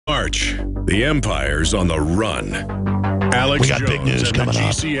March. The Empire's on the run. Alex We got Jones big news and coming the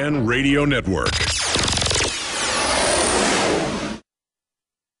up. GCN Radio Network.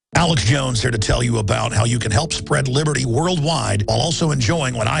 Alex Jones here to tell you about how you can help spread liberty worldwide while also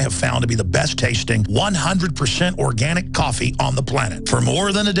enjoying what I have found to be the best tasting 100% organic coffee on the planet. For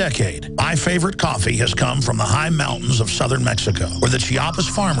more than a decade, my favorite coffee has come from the high mountains of southern Mexico, where the Chiapas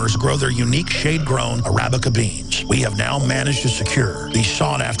farmers grow their unique shade-grown Arabica beans. We have now managed to secure these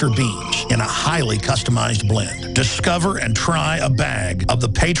sought-after beans in a highly customized blend. Discover and try a bag of the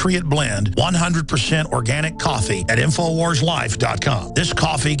Patriot Blend 100% organic coffee at InfoWarsLife.com. This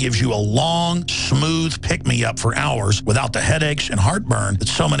coffee gives you a long, smooth pick-me-up for hours without the headaches and heartburn that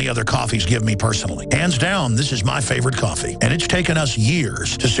so many other coffees give me personally. Hands down, this is my favorite coffee, and it's taken us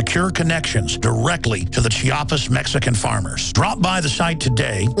years to secure connections directly to the Chiapas Mexican farmers. Drop by the site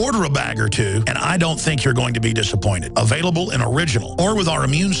today, order a bag or two, and I don't think you're going to be disappointed. Available in original or with our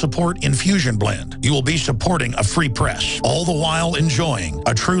Immune Support Infusion Blend. You will be supporting a free press, all the while enjoying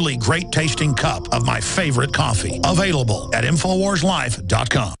a truly great-tasting cup of my favorite coffee. Available at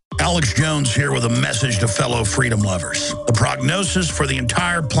InfoWarsLife.com. Alex Jones here with a message to fellow freedom lovers. The prognosis for the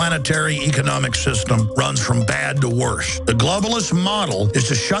entire planetary economic system runs from bad to worse. The globalist model is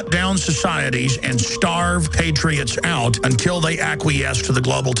to shut down societies and starve patriots out until they acquiesce to the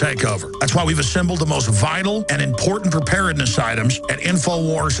global takeover. That's why we've assembled the most vital and important preparedness items at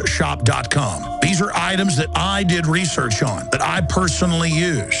InfoWarsShop.com. These are items that I did research on, that I personally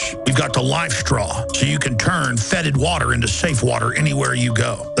use. We've got the Life Straw, so you can turn fetid water into safe water anywhere you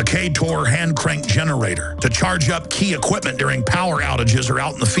go. The K-Tor hand crank generator to charge up key equipment during power outages or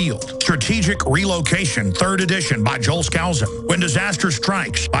out in the field. Strategic Relocation, 3rd edition by Joel Skousen. When Disaster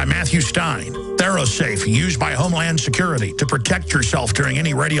Strikes by Matthew Stein. ThyroSafe, used by Homeland Security to protect yourself during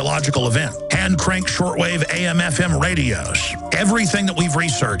any radiological event. Hand crank shortwave AM/FM radios. Everything that we've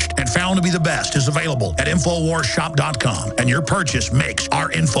researched and found to be the best is available at InfoWarsShop.com, and your purchase makes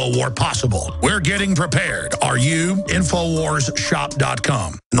our InfoWar possible. We're getting prepared. Are you?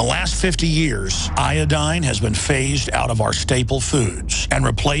 InfoWarsShop.com. In the last 50 years, iodine has been phased out of our staple foods and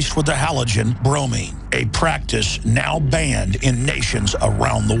replaced with the halogen bromine, a practice now banned in nations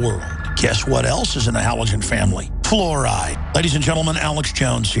around the world. Guess what else is in the halogen family? Fluoride. Ladies and gentlemen, Alex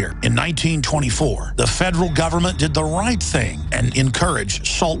Jones here. In 1924, the federal government did the right thing and encouraged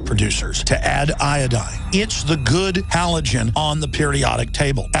salt producers to add iodine. It's the good halogen on the periodic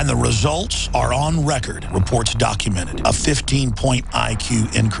table, and the results are on record. Reports documented a 15-point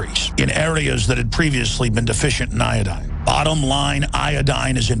IQ increase in areas that had previously been deficient in iodine. Bottom line,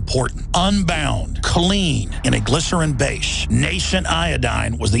 iodine is important. Unbound, clean, in a glycerin base. Nascent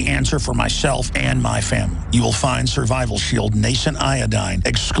iodine was the answer for myself and my family. You will find Survival Shield Nascent Iodine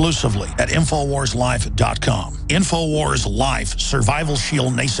exclusively at InfoWarsLife.com. InfoWars Life Survival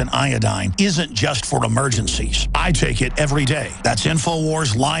Shield Nascent Iodine isn't just for emergencies. I take it every day. That's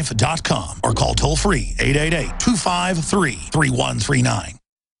InfoWarsLife.com or call toll-free 888-253-3139.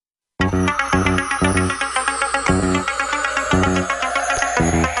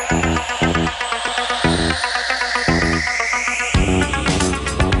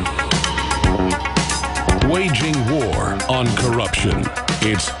 Waging war on corruption.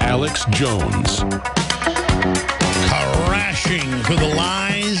 It's Alex Jones. Crashing through the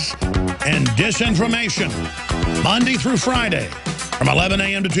lies and disinformation. Monday through Friday from 11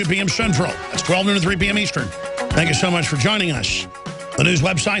 a.m. to 2 p.m. Central. That's 12 noon to 3 p.m. Eastern. Thank you so much for joining us. The news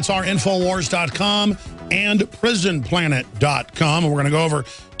websites are Infowars.com and PrisonPlanet.com. And we're going to go over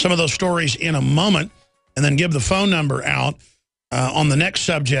some of those stories in a moment and then give the phone number out on the next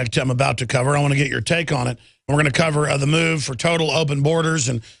subject I'm about to cover. I want to get your take on it. We're going to cover the move for total open borders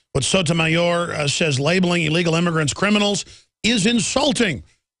and what Sotomayor says labeling illegal immigrants criminals is insulting.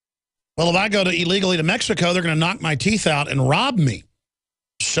 Well, if I go illegally to Mexico, they're going to knock my teeth out and rob me.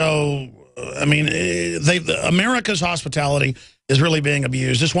 So, I mean, America's hospitality is really being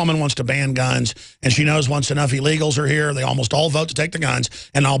abused. This woman wants to ban guns, and she knows once enough illegals are here, they almost all vote to take the guns,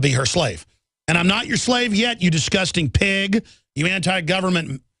 and I'll be her slave. And I'm not your slave yet, you disgusting pig, you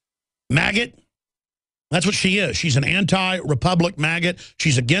anti-government maggot. That's what she is. She's an anti-republic maggot.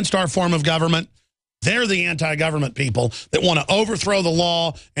 She's against our form of government. They're the anti-government people that want to overthrow the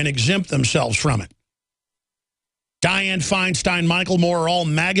law and exempt themselves from it. Dianne Feinstein, Michael Moore are all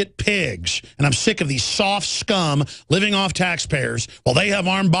maggot pigs, and I'm sick of these soft scum living off taxpayers while they have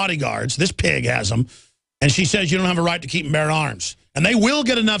armed bodyguards. This pig has them, and she says you don't have a right to keep and bear arms. And they will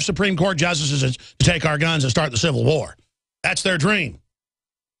get enough Supreme Court justices to take our guns and start the Civil War. That's their dream.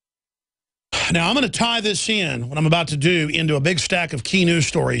 Now, I'm going to tie this in, what I'm about to do, into a big stack of key news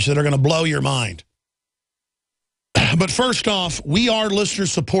stories that are going to blow your mind. But first off, we are listener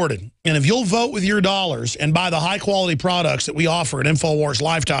supported. And if you'll vote with your dollars and buy the high quality products that we offer at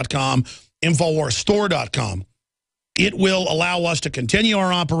InfoWarsLife.com, InfoWarsStore.com, it will allow us to continue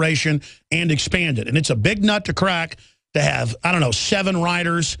our operation and expand it. And it's a big nut to crack to have, I don't know, 7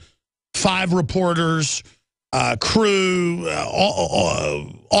 writers, 5 reporters, crew,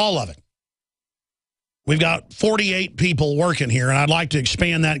 all of it. We've got 48 people working here, and I'd like to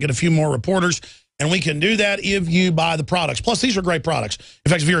expand that and get a few more reporters. And we can do that if you buy the products. Plus, these are great products. In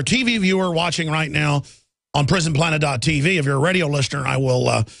fact, if you're a TV viewer watching right now on PrisonPlanet.tv, if you're a radio listener, I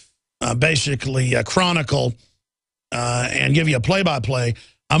will basically chronicle and give you a play-by-play.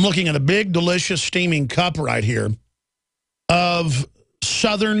 I'm looking at a big, delicious, steaming cup right here of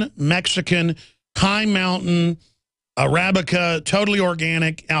Southern Mexican high mountain Arabica, totally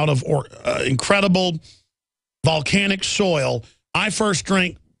organic, out of incredible volcanic soil. I first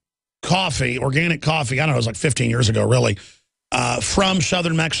drank coffee, organic coffee, I don't know, it was like 15 years ago, really, from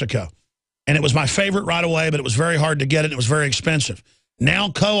Southern Mexico. And it was my favorite right away, but it was very hard to get it, and it was very expensive. Now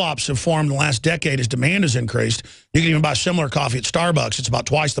co-ops have formed in the last decade as demand has increased. You can even buy similar coffee at Starbucks. It's about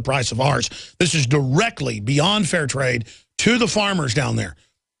twice the price of ours. This is directly beyond fair trade to the farmers down there,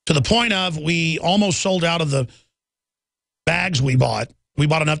 to the point of we almost sold out of the bags we bought. We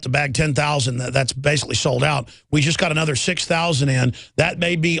bought enough to bag 10,000. That's basically sold out. We just got another 6,000 in. That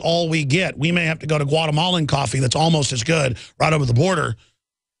may be all we get. We may have to go to Guatemalan coffee that's almost as good right over the border,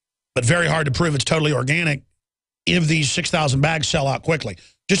 but very hard to prove it's totally organic if these 6,000 bags sell out quickly.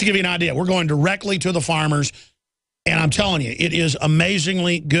 Just to give you an idea, we're going directly to the farmers, and I'm telling you, it is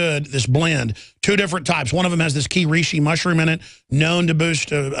amazingly good, this blend. 2 different types. One of them has this key reishi mushroom in it, known to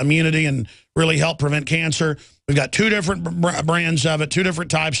boost immunity and really help prevent cancer. We've got 2 different brands of it, 2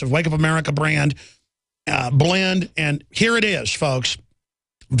 different types of Wake Up America brand blend, and here it is, folks.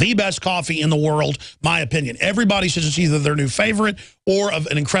 The best coffee in the world, my opinion. Everybody says it's either their new favorite or of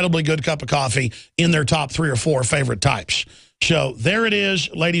an incredibly good cup of coffee in their top 3 or 4 favorite types. So there it is,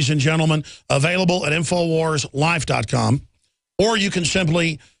 ladies and gentlemen, available at InfoWarsLife.com. Or you can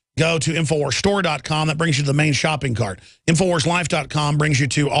simply go to InfoWarsStore.com. That brings you to the main shopping cart. InfoWarsLife.com brings you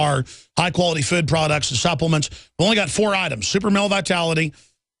to our high-quality food products and supplements. We've only got 4 items: Super Male Vitality,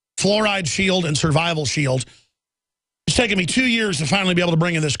 Fluoride Shield, and Survival Shield. It's taken me 2 years to finally be able to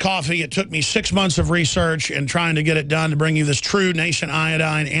bring you this coffee. It took me 6 months of research and trying to get it done to bring you this true Nascent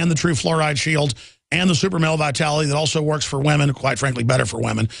Iodine and the true Fluoride Shield and the Super Male Vitality that also works for women, quite frankly, better for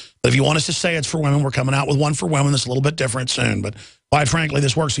women. But if you want us to say it's for women, we're coming out with one for women that's a little bit different soon. But quite frankly,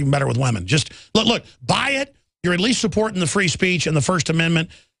 this works even better with women. Just look, buy it. You're at least supporting the free speech and the First Amendment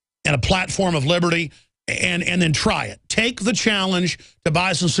and a platform of liberty. And then try it. Take the challenge to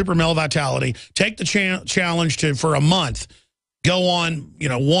buy some Super Male Vitality. Take the challenge to, for a month, go on, you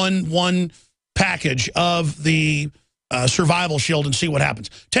know, one package of the Survival Shield and see what happens.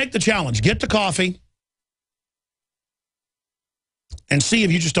 Take the challenge. Get the coffee and see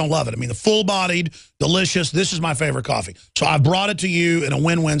if you just don't love it. I mean, the full-bodied, delicious, this is my favorite coffee. So I've brought it to you in a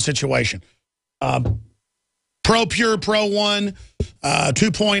win-win situation. Pro Pure Pro 1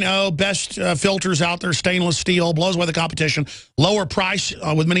 2.0, best filters out there, stainless steel, blows away the competition, lower price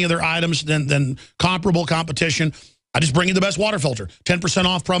with many other items than comparable competition. I just bring you the best water filter, 10%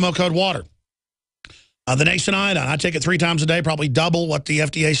 off, promo code WATER. The Nascent Iodine, I take it 3 times a day, probably double what the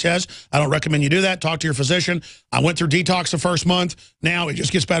FDA says. I don't recommend you do that. Talk to your physician. I went through detox the first month. Now it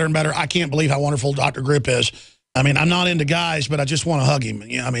just gets better and better. I can't believe how wonderful Dr. Grip is. I mean, I'm not into guys, but I just want to hug him.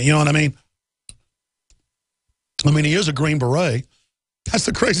 You know what I mean? I mean, he is a Green Beret. That's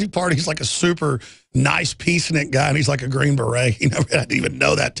the crazy part. He's like a super nice peacenik guy, and he's like a Green Beret. I didn't even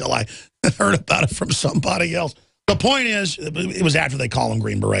know that till I heard about it from somebody else. The point is, it was after they call him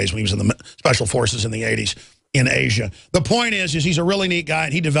Green Berets when he was in the Special Forces in the 80s in Asia. The point is he's a really neat guy,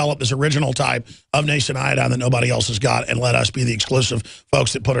 and he developed this original type of Nascent Iodine that nobody else has got and let us be the exclusive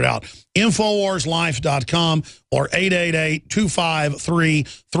folks that put it out. InfoWarsLife.com or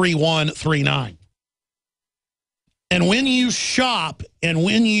 888-253-3139. And when you shop and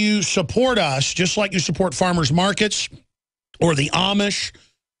when you support us, just like you support farmers markets or the Amish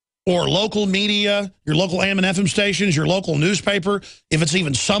or local media, your local AM and FM stations, your local newspaper, if it's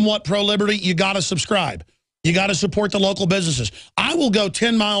even somewhat pro-liberty, you got to subscribe. You got to support the local businesses. I will go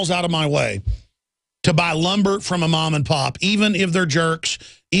 10 miles out of my way to buy lumber from a mom and pop, even if they're jerks,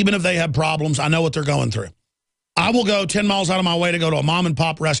 even if they have problems. I know what they're going through. I will go 10 miles out of my way to go to a mom and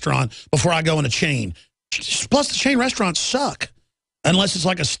pop restaurant before I go in a chain. Plus, the chain restaurants suck, unless it's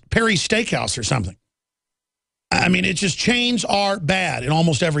like a Perry's Steakhouse or something. I mean, it's just chains are bad in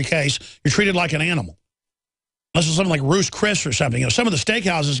almost every case. You're treated like an animal. Unless it's something like Ruth's Chris or something. You know, some of the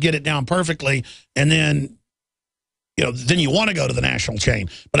steakhouses get it down perfectly, and then then you want to go to the national chain.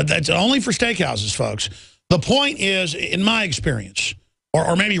 But that's only for steakhouses, folks. The point is, in my experience,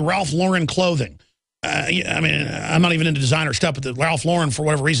 or maybe Ralph Lauren clothing. I mean, I'm not even into designer stuff, but the Ralph Lauren, for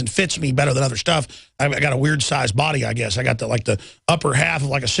whatever reason, fits me better than other stuff. I got a weird sized body, I guess. I got the upper half of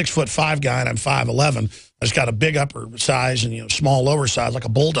like a 6'5" guy, and I'm 5'11". I just got a big upper size and small lower size, like a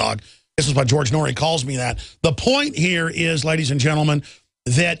bulldog. This is why George Norrie calls me that. The point here is, ladies and gentlemen,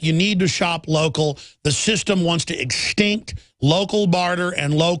 that you need to shop local. The system wants to extinct local barter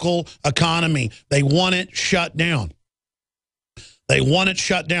and local economy. They want it shut down. They want it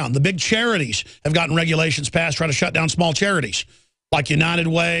shut down. The big charities have gotten regulations passed trying to shut down small charities like United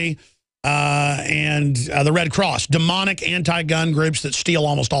Way and the Red Cross, demonic anti-gun groups that steal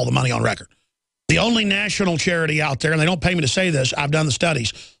almost all the money on record. The only national charity out there, and they don't pay me to say this, I've done the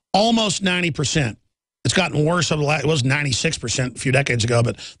studies, almost 90%. It's gotten worse over the last, it was 96% a few decades ago,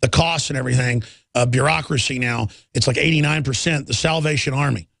 but the costs and everything, bureaucracy now, it's like 89%, the Salvation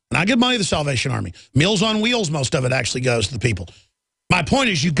Army. And I give money to the Salvation Army. Meals on Wheels, most of it actually goes to the people. My point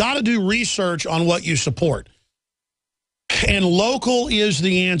is, you got to do research on what you support. And local is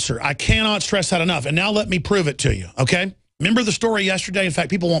the answer. I cannot stress that enough. And now let me prove it to you, okay? Remember the story yesterday? In fact,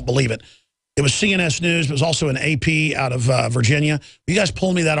 people won't believe it. It was CNS News, but it was also an AP out of Virginia. You guys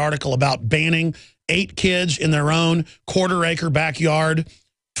pulled me that article about banning 8 kids in their own quarter-acre backyard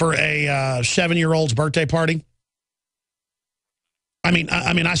for a 7-year-old's birthday party. I mean,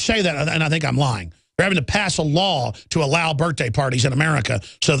 I say that, and I think I'm lying. They're having to pass a law to allow birthday parties in America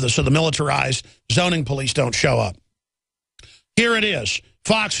so the militarized zoning police don't show up. Here it is.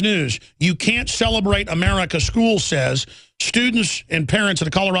 Fox News. You can't celebrate America, school says. Students and parents at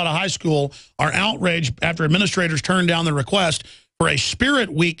a Colorado high school are outraged after administrators turned down the request for a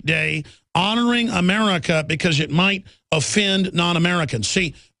Spirit Week day honoring America because it might offend non-Americans.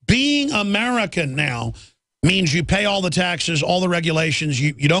 See, being American now means you pay all the taxes, all the regulations,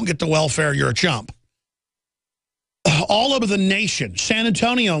 you don't get the welfare, you're a chump. All over the nation, San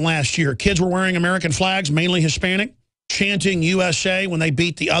Antonio last year, kids were wearing American flags, mainly Hispanic, chanting USA when they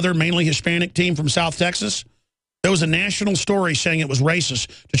beat the other mainly Hispanic team from South Texas. There was a national story saying it was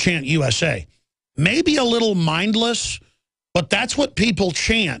racist to chant USA. Maybe a little mindless, but that's what people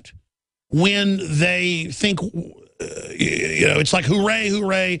chant when they think, it's like hooray,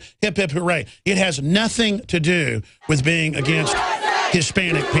 hooray, hip, hip, hooray. It has nothing to do with being against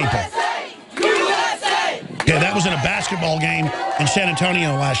Hispanic people. Okay, that was in a basketball game in San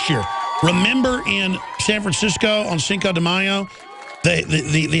Antonio last year. Remember in San Francisco on Cinco de Mayo,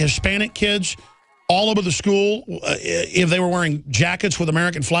 the Hispanic kids all over the school, if they were wearing jackets with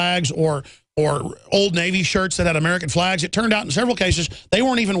American flags or Old Navy shirts that had American flags, it turned out in several cases they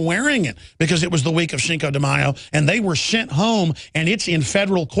weren't even wearing it because it was the week of Cinco de Mayo, and they were sent home, and it's in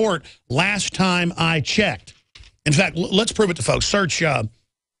federal court last time I checked. In fact, let's prove it to folks. Search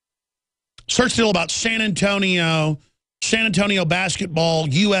deal about San Antonio basketball,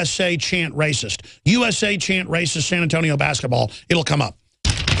 USA chant racist. USA chant racist, San Antonio basketball. It'll come up.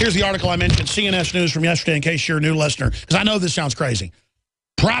 Here's the article I mentioned, CNS News from yesterday, in case you're a new listener, because I know this sounds crazy.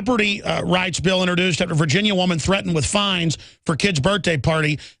 Property rights bill introduced after Virginia woman threatened with fines for kid's birthday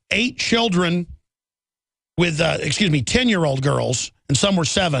party. 8 children with, 10-year-old girls, and some were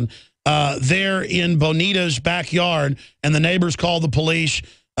 7, there in Bonita's backyard, and the neighbors called the police,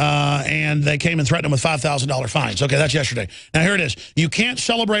 and they came and threatened them with $5,000 fines. Okay, that's yesterday. Now, here it is. You can't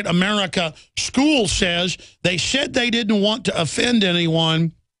celebrate America. School says they said they didn't want to offend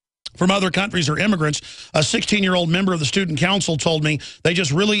anyone from other countries or immigrants. A 16-year-old member of the student council told me they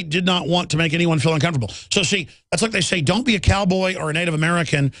just really did not want to make anyone feel uncomfortable. So, see, that's like they say, don't be a cowboy or a Native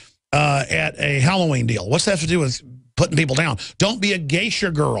American at a Halloween deal. What's that have to do with putting people down? Don't be a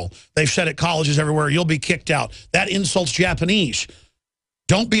geisha girl. They've said at colleges everywhere, you'll be kicked out. That insults Japanese.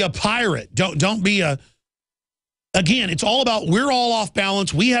 Don't be a pirate. Don't be a... Again, it's all about we're all off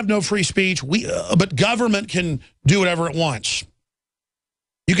balance. We have no free speech. But government can do whatever it wants.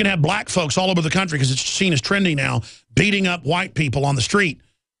 You can have black folks all over the country, because it's seen as trendy now, beating up white people on the street.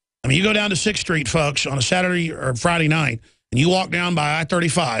 I mean, you go down to 6th Street, folks, on a Saturday or Friday night, and you walk down by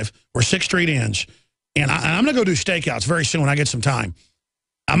I-35, where 6th Street ends, and I'm going to go do stakeouts very soon when I get some time.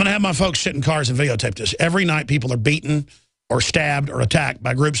 I'm going to have my folks sit in cars and videotape this. Every night people are beaten or stabbed or attacked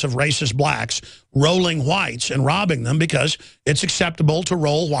by groups of racist blacks rolling whites and robbing them because it's acceptable to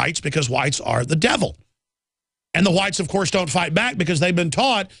roll whites because whites are the devil. And the whites, of course, don't fight back because they've been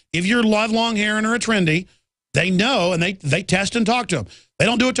taught if you're long hair and are a trendy, they know, and they test and talk to them. They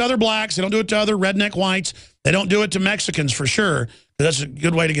don't do it to other blacks. They don't do it to other redneck whites. They don't do it to Mexicans for sure. That's a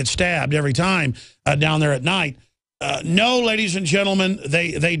good way to get stabbed every time down there at night. No, ladies and gentlemen,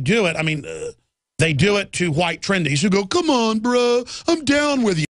 they do it. I mean, They do it to white trendies who go, come on, bro, I'm down with you.